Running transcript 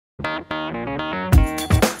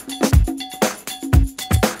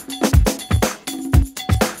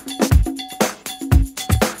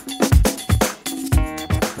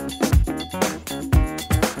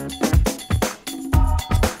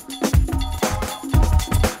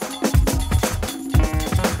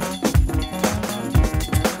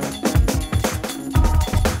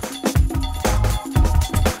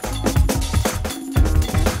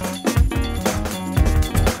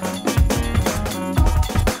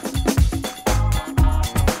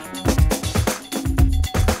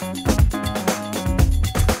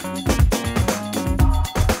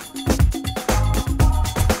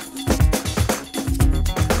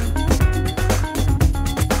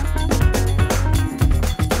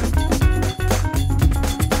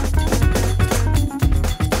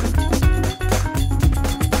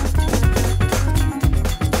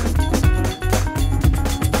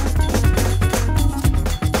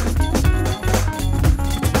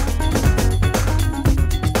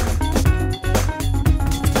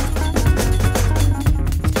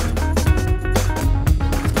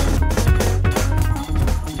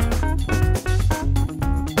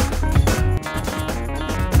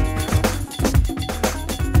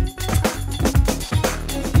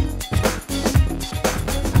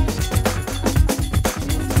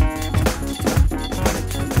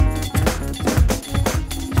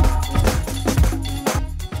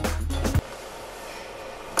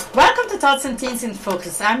Tots and Teens in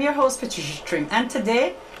Focus. I'm your host, Patricia Trim, and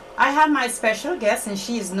today I have my special guest, and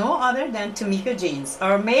she is no other than Timica Jamse,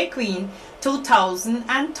 our May Queen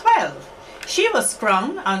 2012. She was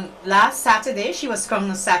crowned on last Saturday. She was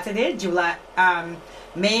crowned on Saturday,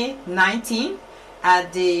 May 19,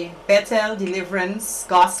 at the Bethel Deliverance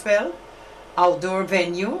Gospel outdoor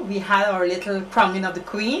venue. We had our little crowning of the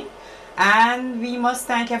Queen, and we must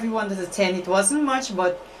thank everyone that attended. It wasn't much,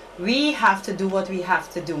 but we have to do what we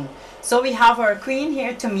have to do. So we have our queen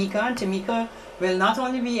here, Timica, and Timica will not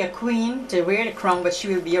only be a queen to wear the crown, but she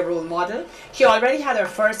will be a role model. She already had her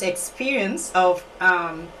first experience of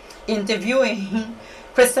interviewing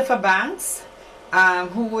Christopher Banks,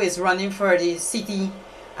 who is running for the city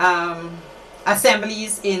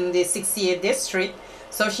assemblies in the 68th district.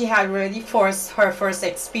 So she had already her first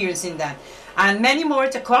experience in that. And many more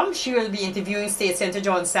to come. She will be interviewing State Senator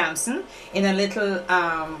John Sampson in a little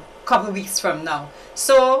couple weeks from now.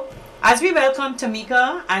 So as we welcome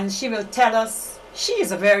Timica, and she will tell us, she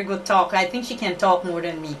is a very good talker. I think she can talk more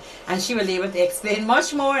than me, and she will be able to explain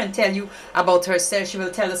much more and tell you about herself. She will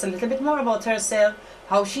tell us a little bit more about herself,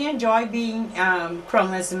 how she enjoyed being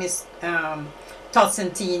crowned as Miss Tots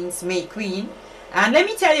and Teens May Queen. And let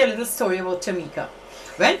me tell you a little story about Timica.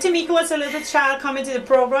 When Timica was a little child coming to the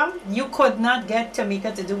program, you could not get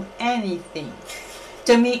Timica to do anything.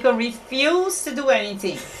 Timica refused to do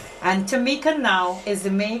anything. And Timica now is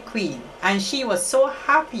the May Queen, and she was so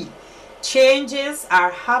happy. Changes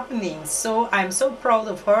are happening, so I'm so proud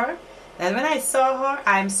of her that when I saw her,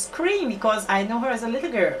 I'm screaming because I know her as a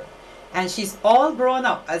little girl, and she's all grown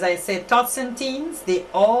up. As I said, Tots and Teens, they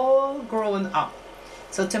all grown up.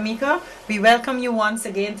 So Timica, we welcome you once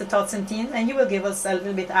again to Tots and Teens, and you will give us a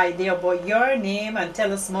little bit idea about your name and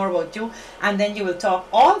tell us more about you, and then you will talk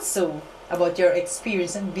also about your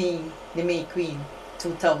experience in being the May Queen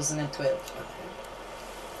 2012.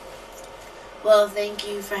 Well, thank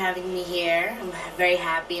you for having me here. I'm very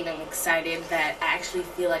happy and I'm excited that I actually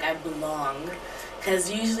feel like I belong,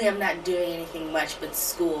 because usually I'm not doing anything much but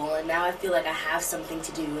school, and now I feel like I have something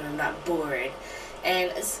to do and I'm not bored,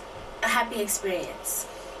 and it's a happy experience.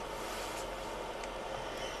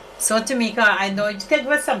 So Timica, I know you can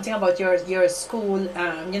give us something about your school,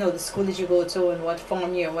 you know, the school that you go to and what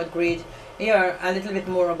form you're, what grade. You're a little bit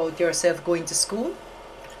more about yourself going to school.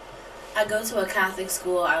 I go to a Catholic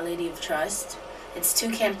school, Our Lady of Trust. It's 2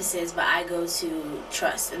 campuses, but I go to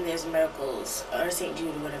Trust, and there's Miracles, or St. Jude,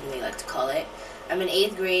 or whatever they like to call it. I'm in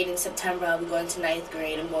 8th grade. In September, I'll be going to 9th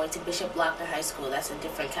grade. I'm going to Bishop Lochner High School. That's a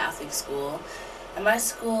different Catholic school. At my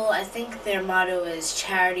school, I think their motto is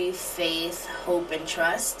charity, faith, hope, and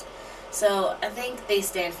trust. So I think they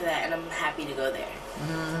stand for that, and I'm happy to go there.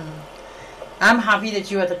 I'm happy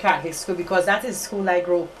that you're at a Catholic school, because that is school I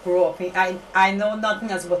grew up in. I know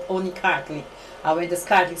nothing else but only Catholic. I went to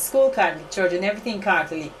Catholic school, Catholic church, and everything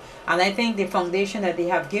Catholic. And I think the foundation that they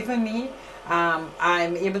have given me,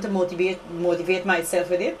 I'm able to motivate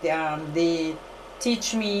myself with it. They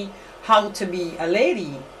teach me how to be a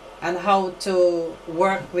lady and how to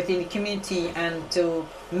work within the community and to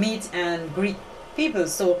meet and greet people.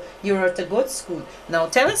 So you're at a good school. Now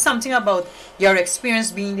tell us something about your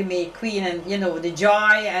experience being the May Queen, and you know, the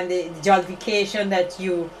joy and the jollification that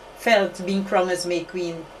you felt being crowned as May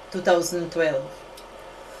Queen 2012.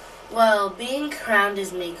 Well, being crowned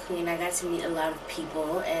as May Queen, I got to meet a lot of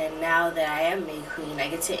people, and now that I am May Queen, I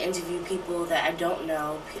get to interview people that I don't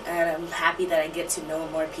know, and I'm happy that I get to know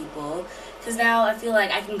more people, because now I feel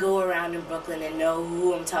like I can go around in Brooklyn and know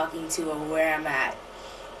who I'm talking to or where I'm at.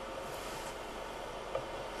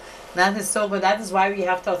 That is so good. That is why we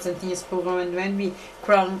have Tots and Teens program, and when we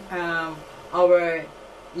crown our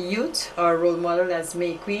youth or role model as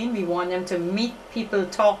May Queen, we want them to meet people,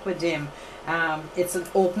 talk with them. It's an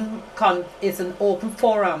open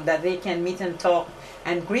forum that they can meet and talk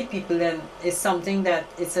and greet people, and it's something that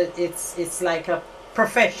it's like a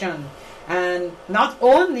profession. And not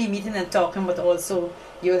only meeting and talking, but also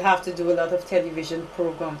you'll have to do a lot of television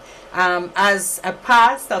program. As a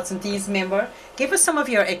past Tots and Teens member, give us some of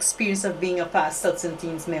your experience of being a past Tots and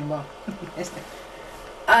Teens member.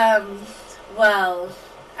 Well,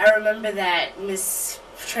 I remember that Miss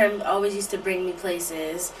Trim always used to bring me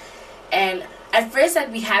places, and at first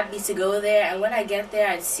I'd be happy to go there, and when I get there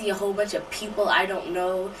I'd see a whole bunch of people I don't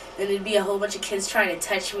know, then there'd be a whole bunch of kids trying to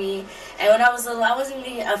touch me, and when I was little I wasn't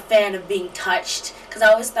really a fan of being touched, because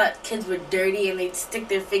I always thought kids were dirty and they'd stick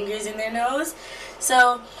their fingers in their nose,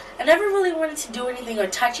 so I never really wanted to do anything or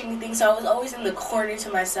touch anything, so I was always in the corner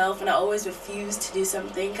to myself, and I always refused to do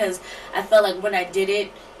something, because I felt like when I did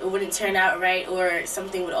it, it wouldn't turn out right, or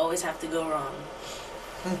something would always have to go wrong.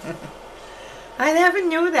 I never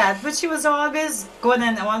knew that, but she was always good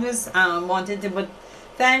and always wanted to. But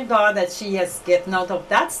thank God that she has gotten out of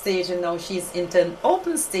that stage, and now she's into an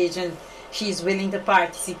open stage, and she's willing to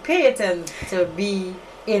participate and to be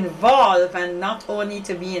involved, and not only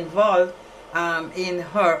to be involved in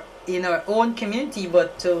her own community,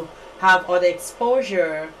 but to have other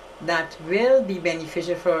exposure that will be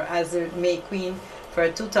beneficial for her as a May Queen for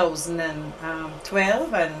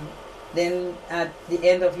 2012, and then at the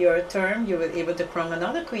end of your term you will be able to crown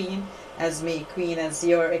another queen as May Queen, as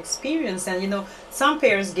your experience. And some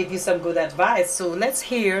parents give you some good advice, so let's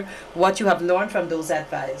hear what you have learned from those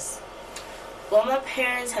advice. Well, my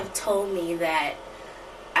parents have told me that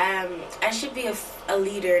I should be a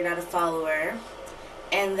leader, not a follower,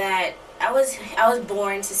 and that I was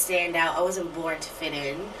born to stand out. I wasn't born to fit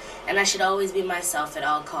in, and I should always be myself at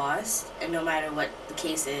all costs, and no matter what the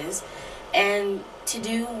case is, and to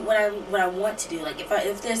do what I want to do. Like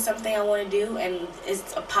if there's something I want to do and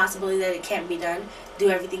it's a possibility that it can't be done, do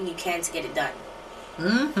everything you can to get it done.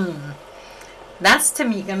 That's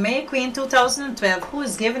Timica, May Queen 2012, who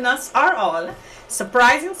is giving us our all.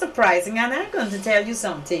 Surprising, and I'm going to tell you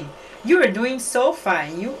something. You are doing so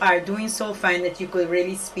fine. You are doing so fine that you could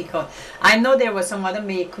really speak out. I know there were some other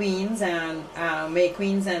May Queens and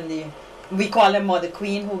we call them Mother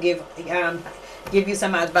Queen, who give you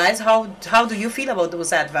some advice. How do you feel about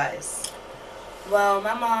those advice? Well,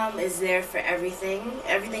 my mom is there for everything.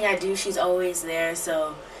 Everything I do, she's always there.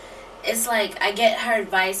 So it's like I get her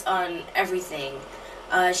advice on everything.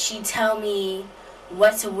 She'd tell me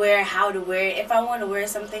what to wear, how to wear it. If I want to wear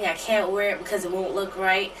something, I can't wear it because it won't look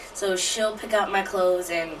right. So she'll pick out my clothes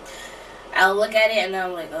and I'll look at it and then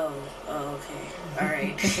I'm like, oh okay, all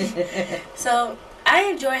right. So I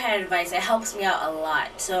enjoy her advice. It helps me out a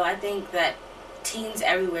lot. So I think that teens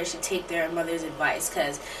everywhere should take their mother's advice,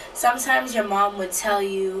 because sometimes your mom would tell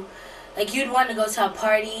you, like, you'd want to go to a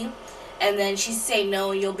party and then she'd say no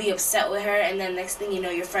and you'll be upset with her, and then next thing you know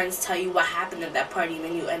your friends tell you what happened at that party and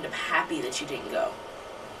then you end up happy that you didn't go.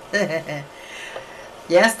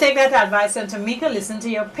 Yes, take that advice. And Timica, listen to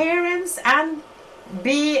your parents and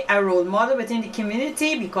be a role model within the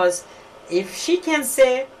community, because if she can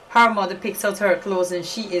say her mother picks out her clothes and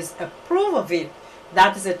she is a proof of it,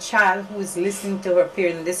 that is a child who is listening to her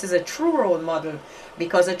parents. This is a true role model,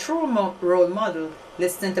 because a true role model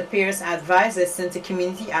listens to parents' advice, listens to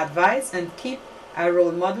community advice, and keep a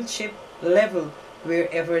role modelship level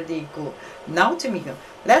wherever they go. Now, Timica,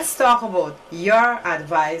 let's talk about your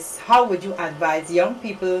advice. How would you advise young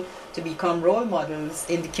people to become role models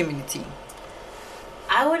in the community?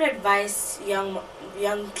 I would advise young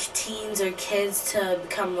teens or kids to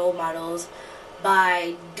become role models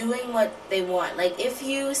by doing what they want. Like, if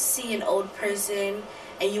you see an old person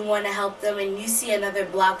and you want to help them, and you see another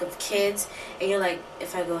block of kids and you're like,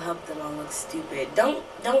 if I go help them I'll look stupid, don't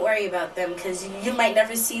worry about them, because you might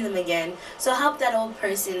never see them again. So help that old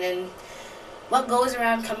person, and what goes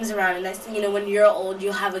around comes around, and next thing you know, when you're old,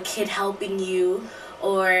 you'll have a kid helping you.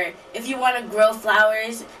 Or if you want to grow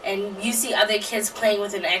flowers and you see other kids playing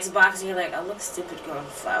with an Xbox and you're like, I look stupid growing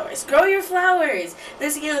flowers. Grow your flowers.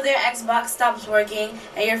 Next thing you know, their Xbox stops working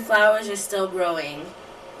and your flowers are still growing.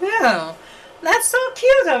 Yeah, that's so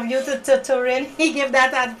cute of you to really give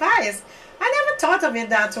that advice. I never thought of it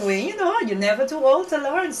that way. You know, you're never too old to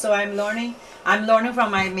learn. So I'm learning. I'm learning from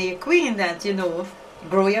my May Queen that, you know,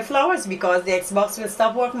 grow your flowers, because the Xbox will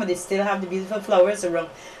stop working, but they still have the beautiful flowers around.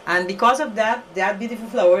 And because of that, that beautiful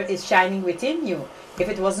flower is shining within you. If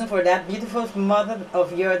it wasn't for that beautiful mother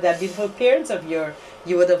of your, that beautiful parents of your,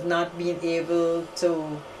 you would have not been able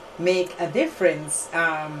to make a difference.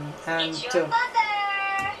 And to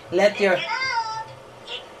let your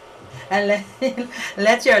and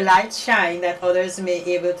let your light shine, that others may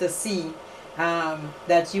be able to see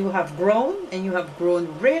that you have grown, and you have grown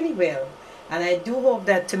really well. And I do hope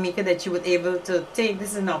that, Timica, that you will able to take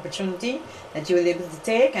this as an opportunity that you will able to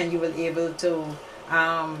take, and you will able to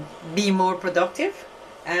be more productive,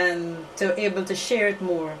 and to able to share it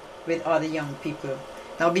more with other young people.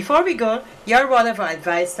 Now, before we go, your word of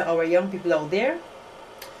advice to our young people out there?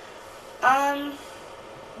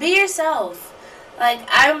 Be yourself. Like,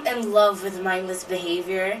 I'm in love with mindless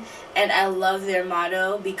behavior, and I love their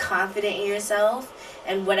motto, be confident in yourself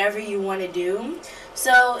and whatever you want to do.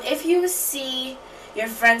 So if you see your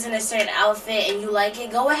friends in a certain outfit and you like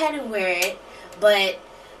it, go ahead and wear it, but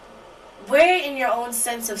wear it in your own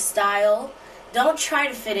sense of style. Don't try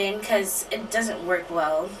to fit in, because it doesn't work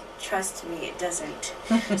well. Trust me, it doesn't.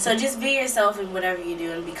 So just be yourself in whatever you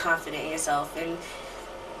do, and be confident in yourself, and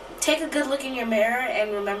take a good look in your mirror,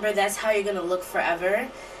 and remember that's how you're going to look forever,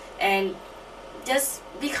 and just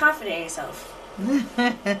be confident in yourself.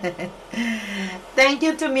 Thank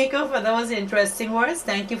you, Timica, for those interesting words.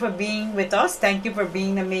 Thank you for being with us. Thank you for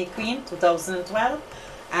being the May Queen 2012.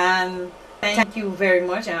 And thank you very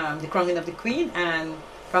much, the crowning of the Queen. And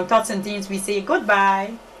from Tots and Teens, we say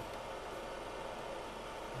goodbye.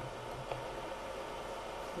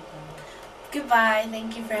 Goodbye.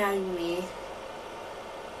 Thank you for having me.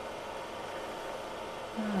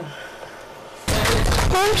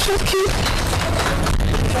 Oh, she's cute.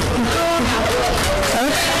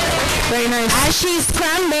 Very nice. As she's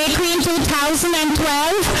crowned May Queen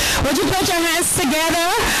 2012, would you put your hands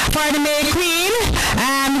together for the May Queen?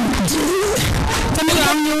 To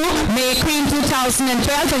crown you May Queen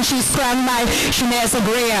 2012, and she's crowned by Shanessa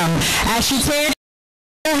Graham. As she takes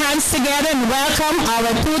her hands together and welcome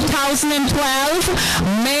our 2012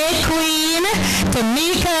 May Queen,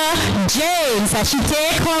 Timica Jamse, as she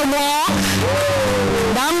take her walk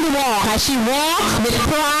down the walk. As she walks with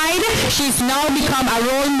pride, she's now become a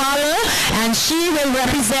role model, and she will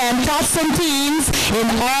represent Tots and Teens in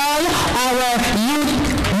all our youth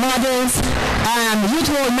models, youth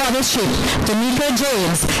role modelship. Timica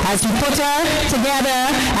Jamse, as we put her together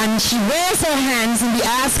and she waves her hands, and we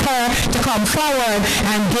ask her to come forward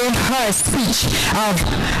and give her speech of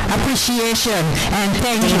appreciation and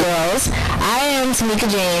thank you. Girls, I am Timica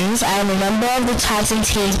Jamse. I am a member of the Tots and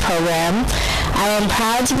Teens program. I am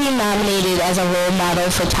proud to be nominated as a role model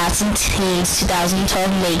for Tots and Teens 2012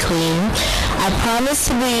 May Queen. I promise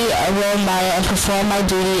to be a role model and perform my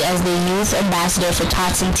duty as the youth ambassador for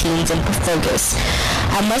Tots and Teens and Focus.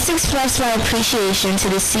 I must express my appreciation to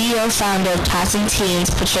the CEO founder of Tots and Teens,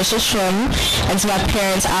 Patricia Shrum, and to my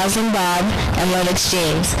parents, Oz and Bob and Lennox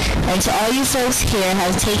James. And to all you folks here who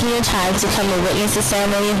have taken your time to come and witness the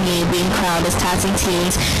ceremony of me being crowned as Tots and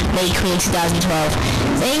Teens May Queen 2012.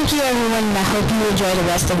 Thank you, everyone, and I hope you enjoy the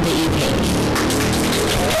rest of the evening.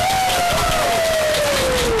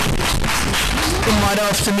 The mother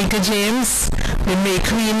of Timica Jamse, the May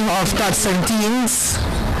Queen of Tots and Teens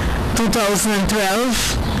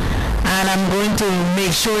 2012, and I'm going to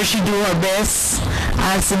make sure she do her best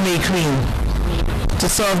as the May Queen to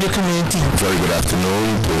serve the community. Very good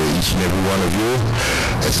afternoon to each and every one of you,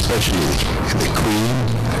 especially the Queen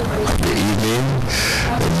of the evening,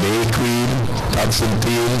 the May Queen, Tots and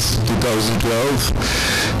Teens 2012.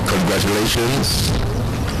 Congratulations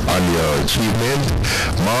on your achievement.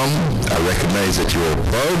 Mom, I recognize that you're a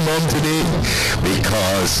proud mom today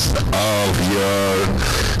because of your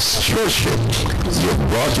stewardship. You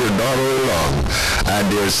brought your daughter along, and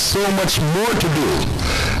there's so much more to do,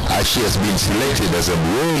 as she has been selected as a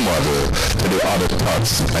role model to the other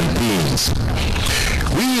Tots and Teens.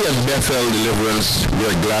 We at Bethel Deliverance, we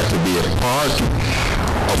are glad to be a part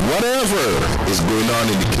of whatever is going on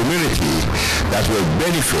in the community that will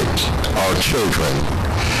benefit our children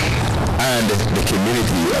and the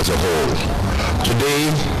community as a whole.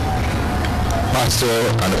 Today, Pastor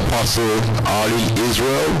and Apostle Arlie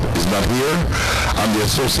Israel is not here. I'm the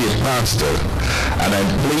associate pastor, and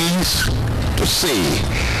I'm pleased to say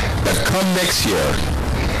that come next year,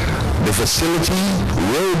 the facility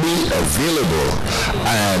will be available.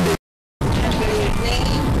 And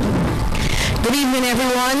good evening,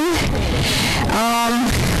 everyone.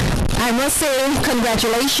 I must say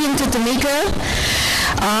congratulations to Timica.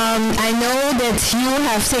 I know that you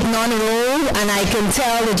have taken on a role, and I can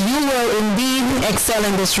tell that you will indeed excel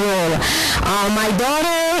in this role. My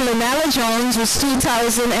daughter, Lynella Jones, was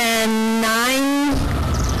 2009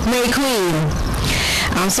 May Queen.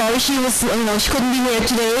 I'm sorry she couldn't be here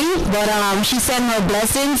today, but she sent her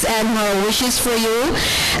blessings and her wishes for you.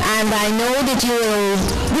 And I know that you will,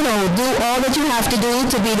 do all that you have to do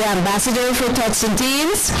to be the ambassador for Tots and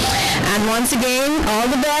Teens. And once again, all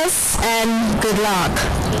the best and good luck.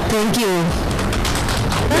 Thank you.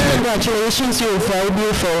 Congratulations, you're very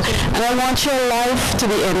beautiful, and I want your life to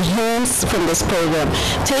be enhanced from this program.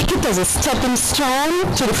 Take it as a stepping stone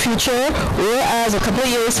to the future, whereas a couple of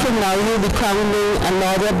years from now you'll be crowning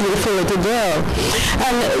another beautiful little girl.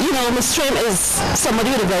 And Miss Trim is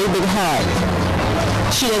somebody with a very big heart.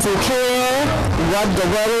 She doesn't care what the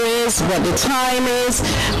weather is, what the time is,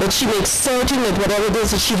 but she makes certain that whatever it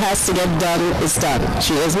is that she has to get done is done.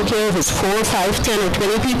 She doesn't care if it's 4, 5, 10, or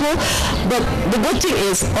 20 people, but the good thing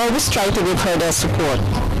is always try to give her their support.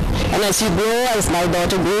 And as you grow, as my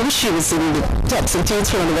daughter grew, she was in the Tots and Teens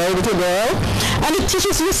from a very little girl, and it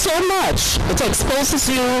teaches you so much. It exposes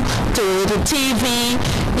you to TV.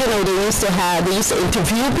 They used to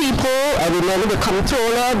interview people. I remember the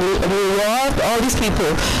comptroller, New York, all these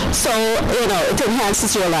people. So, it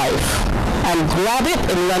enhances your life. And grab it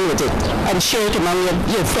and run with it. And share it among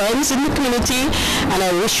your friends in the community. And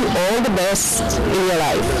I wish you all the best in your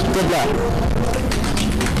life. Good luck.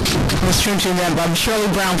 Ms. Trinidad, I'm Shirley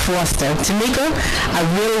Brown Foster. Timica, I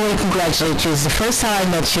really want to congratulate you. It's the first time I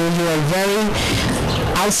met you. You're a very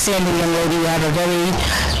outstanding young lady. You have a very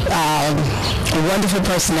wonderful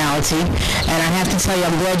personality. And I have to tell you,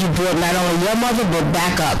 I'm glad you brought not only your mother, but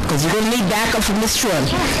backup. Because you're going to need backup from Miss Trim.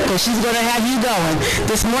 Because she's going to have you going.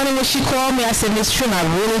 This morning when she called me, I said, Miss Trim, I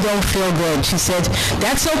really don't feel good. She said,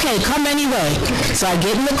 that's okay. Come anyway. So I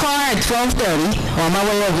get in the car at 12:30 on my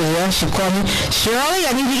way over here. She called me, Shirley,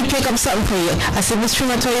 I need you to pick up something for you. I said, Miss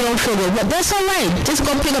Trim, I told you I don't feel good. But that's all right. Just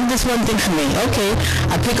go pick up this one thing for me. Okay.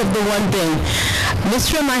 I pick up the one thing. Miss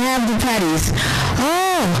Trim, I have the patties.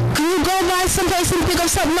 Oh, can you go by someplace and pick up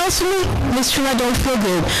something else for me? Miss Trim, I don't feel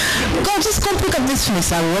good. Just go pick up this for me.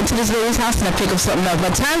 So I went to this lady's house and I picked up something else. By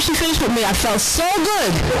the time she finished with me, I felt so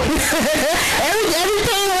good.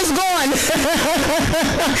 Everything was gone.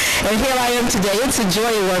 And here I am today. It's a joy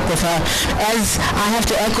to work with her. As I have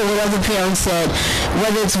to echo what other parents said,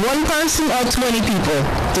 whether it's one person or 20 people,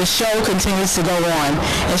 the show continues to go on.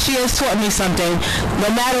 And she has taught me something.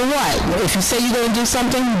 No matter what, if you say you're going to do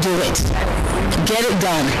something, do it. Get it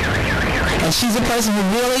done. And she's a person who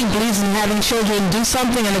really believes in having children do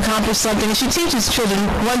something and accomplish something. And she teaches children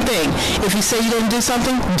one thing. If you say you're going to do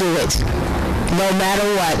something, do it. No matter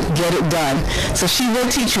what, get it done. So she will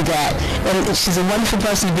teach you that. And she's a wonderful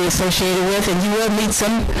person to be associated with, and you will meet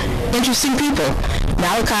some interesting people.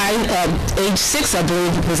 Malachi, at age 6, I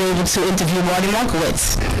believe, was able to interview Marty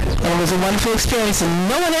Markowitz. And it was a wonderful experience, and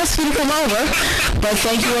no one asked you to come over, but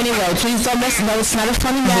thank you anyway. Please don't miss it. No, it's not a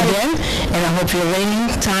funny night again, and I hope your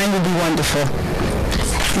reigning time will be wonderful.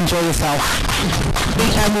 Enjoy yourself.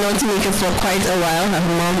 I've known Timica for quite a while. Her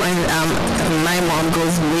mom and my mom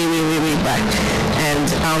goes way, way, way, way back. And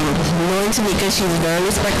knowing Timica, she's a very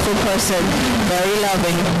respectful person, very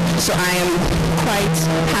loving. So I am quite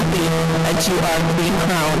happy that you are being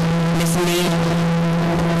crowned Miss May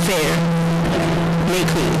Fair, May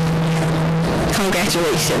Queen.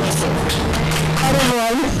 Congratulations. Hi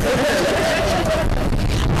everyone.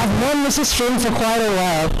 I've known Mrs. Trim for quite a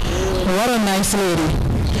while. What a nice lady.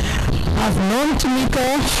 I've known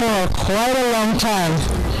Timica for quite a long time.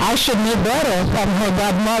 I should know better than her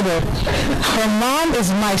godmother. Her mom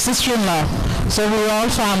is my sister-in-law, so we're all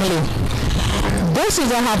family. This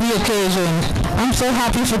is a happy occasion. I'm so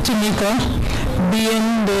happy for Timica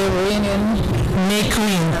being the reigning May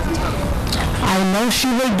Queen. I know she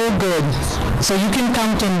will do good, so you can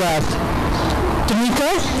count on that.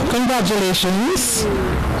 Timica, congratulations.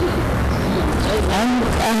 And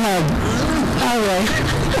ahead. All right.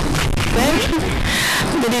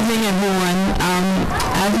 Good evening, everyone.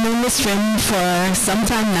 I've known Miss Trim for some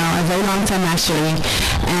time now, a very long time actually,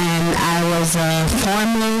 and I was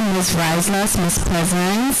formerly Miss Riseless, Miss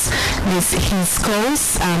Pleasance, Miss East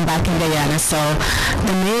Coast back in Guyana. So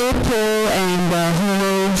the Maypool and the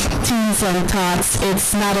whole Teens and Tots,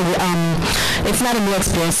 it's not a new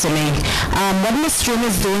experience to me. What Miss Trim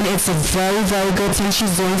is doing, it's a very, very good thing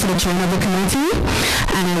she's doing for the children of the community,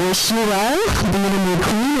 and I wish you well. Being a May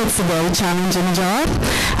Queen, it's a very challenging job.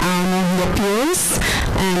 Your peers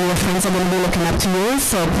and your friends are going to be looking up to you,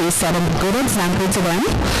 so please set a good example to them.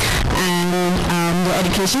 And your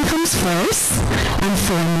education comes first and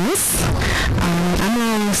foremost. I'm a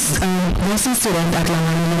nursing student at Long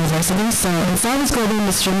Island University, so it's always good when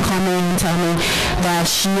Miss Jim call me and tell me that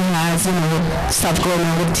she has, stuff going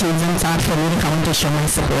on with teens and thought for me to come to show my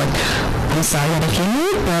support. I'm sorry that I came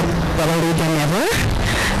late, but better late than never.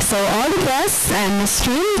 So all the best, and Miss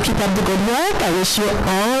Jim, keep up the good work. I wish you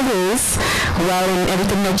always well in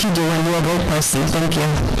everything that you do, and you're a great person. Thank you.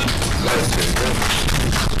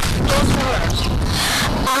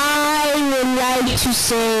 I would like to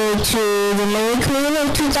say to the May Queen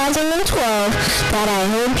of 2012 that I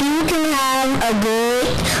hope you can have a good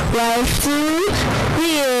life through the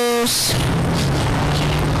years.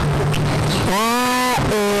 That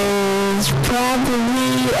is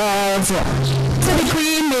probably all. So the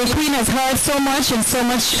Queen has heard so much and so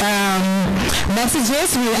much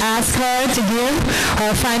messages. We ask her to give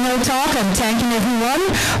her final talk and thanking everyone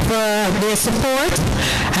for their support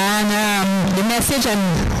and the message and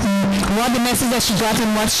what the message that she got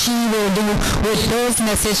and what she will do with those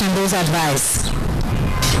messages and those advice.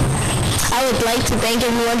 I would like to thank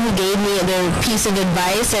everyone who gave me their piece of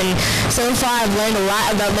advice, and so far I've learned a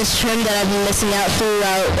lot about Miss Trim that I've been missing out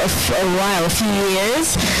throughout a few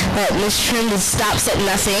years. That Miss Trim stops at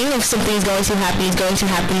nothing. If something's going to happen, it's going to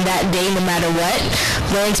happen that day no matter what.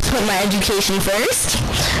 I've learned to put my education first.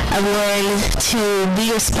 I've learned to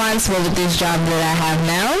be responsible with this job that I have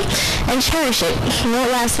now and cherish it. It won't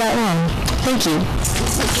last that long. Thank you.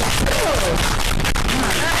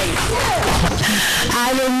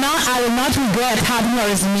 I will not regret having her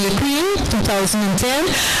as May Queen 2010.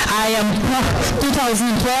 2012. I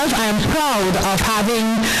am proud of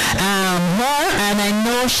having her, and I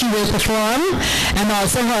know she will perform, and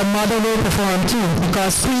also her mother will perform too,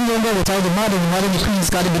 because Queen don't go without the mother and the Queen's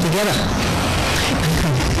got to be together.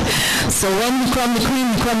 So when we crown the Queen,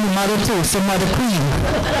 we crown the mother too, so Mother Queen.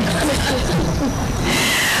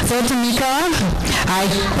 So Timica, I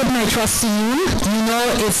put my trust in you. You know,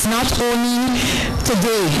 it's not only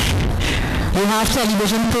today. You have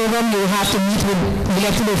television program, you have to meet with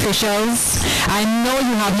elected officials. I know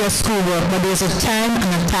you have your schoolwork, but there's a time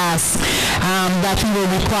and a task that we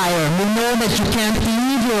will require. We know that you can't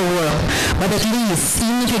leave your work, but at least,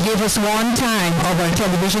 even if you give us one time of our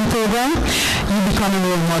television program, you become a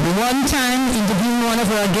role model. One time interviewing one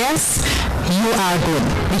of our guests, you are good.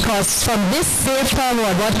 Because from this day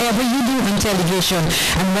forward, whatever you do on television,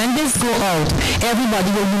 and when this go out,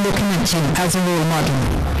 everybody will be looking at you as a role model.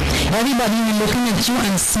 Everybody will be looking at you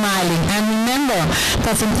and smiling. And remember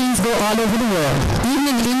that some things go all over the world. Even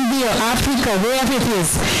in India, Africa, wherever it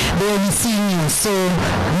is, they will be seeing you. So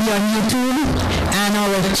we are on YouTube, and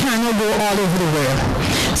our channel go all over the world.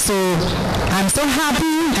 So I'm so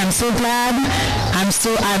happy, I'm so glad, I'm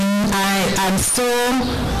so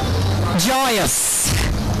joyous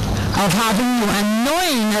of having you, and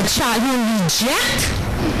knowing a child who reject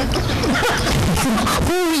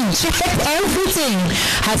everything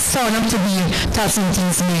has turned up to be Tots and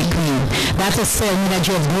Teens May Queen. That has said me that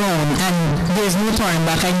you have grown, and there's no turning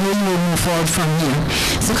back. I know you will move forward from here.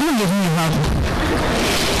 So come and give me a hug.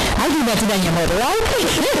 I'll do better than your mother, right?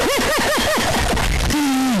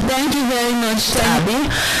 Thank you very much,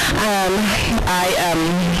 Abby. I am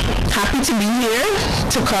happy to be here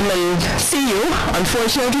to come and see you.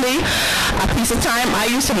 Unfortunately, a piece of time I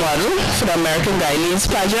used to model for the American Guyanese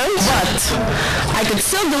pageant, but I could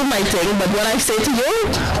still do my thing. But what I say to you,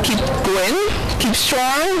 keep going, keep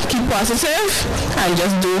strong, keep positive, and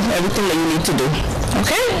just do everything that you need to do.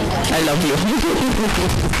 Okay? I love you.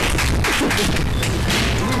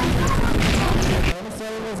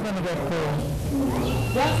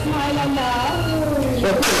 Just smile and laugh.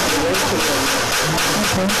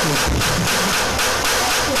 Thank you.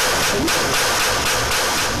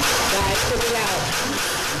 Guys, put it out.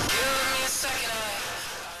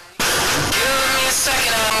 Give me a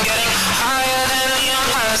second, I'm getting higher than the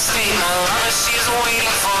Empire State. My mama, she's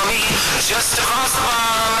waiting for me just across the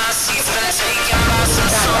bar. My seat's been taken by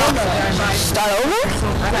some song. Start over?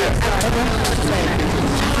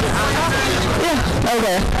 Yeah,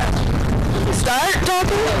 okay. Start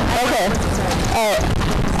talking? Okay.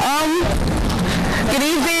 Good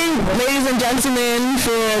evening, ladies and gentlemen,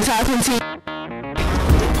 for Tots and Teens.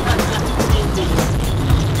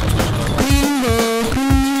 Queen Day,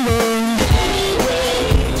 Queen Day.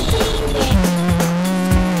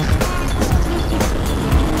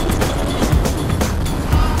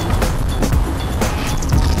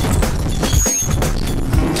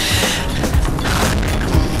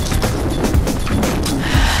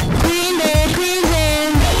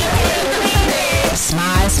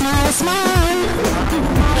 Smile.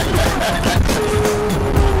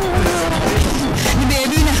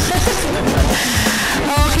 Baby.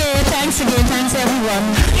 Okay, thanks again. Thanks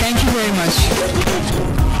everyone. Thank you very much.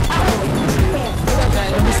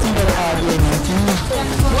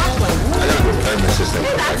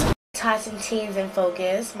 and Teens in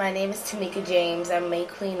Focus. My name is Timica James. I'm May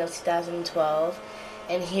Queen of 2012.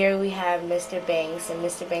 And here we have Mr. Banks, and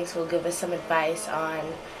Mr. Banks will give us some advice on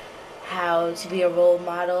how to be a role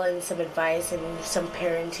model and some advice and some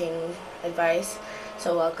parenting advice.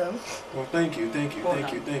 So welcome. Well, thank you.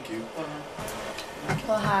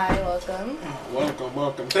 Well, hi, welcome.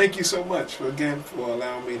 Welcome. Thank you so much for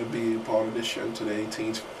allowing me to be a part of this show today,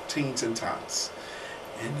 Teens and Tots.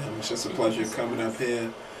 And it's just a pleasure coming up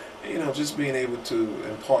here, just being able to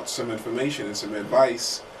impart some information and some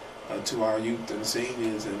advice to our youth and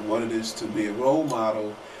seniors and what it is to be a role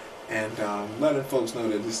model, and letting folks know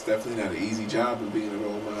that it's definitely not an easy job of being a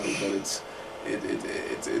role model, but it's a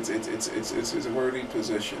worthy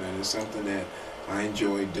position, and it's something that I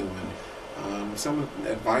enjoy doing. Some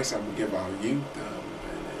advice I would give our youth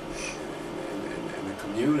and the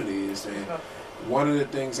community is that one of the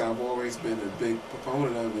things I've always been a big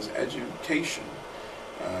proponent of is education.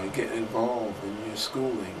 Getting involved in your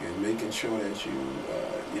schooling and making sure that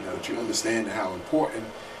you understand how important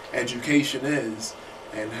education is,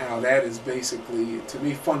 and how that is basically, to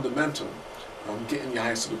me, fundamental. Getting your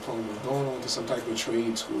high school diploma, going on to some type of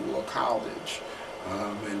trade school or college,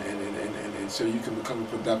 and so you can become a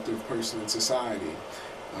productive person in society,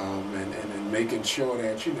 and making sure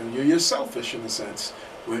that you're selfish in a sense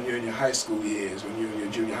when you're in your high school years, when you're in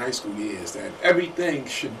your junior high school years, that everything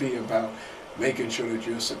should be about making sure that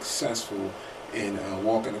you're successful in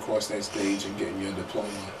walking across that stage and getting your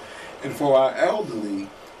diploma. And for our elderly,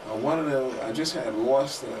 I just had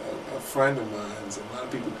lost a friend of mine, and a lot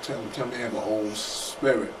of people tell me they have an old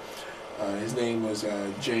spirit. His name was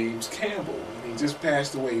James Campbell, and he just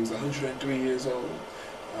passed away. He was 103 years old.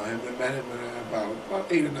 I met him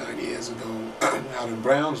about 8 or 9 years ago out in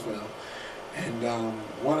Brownsville. And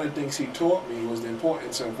one of the things he taught me was the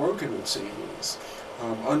importance of working with seniors,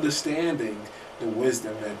 understanding the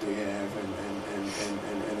wisdom that they have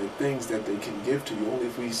and the things that they can give to you only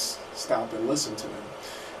if we stop and listen to them.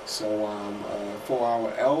 So for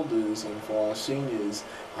our elders and for our seniors,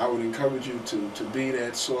 I would encourage you to be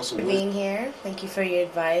that source of wisdom. Being here, thank you for your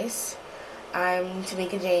advice. I'm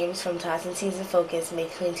Timica James from Tots and Teens in Focus, May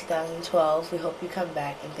Queen 2012. We hope you come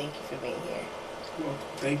back, and thank you for being here. Well,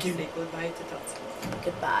 thank you. Say goodbye to Tots.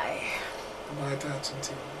 Goodbye. Goodbye, Tots and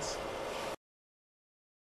Teens.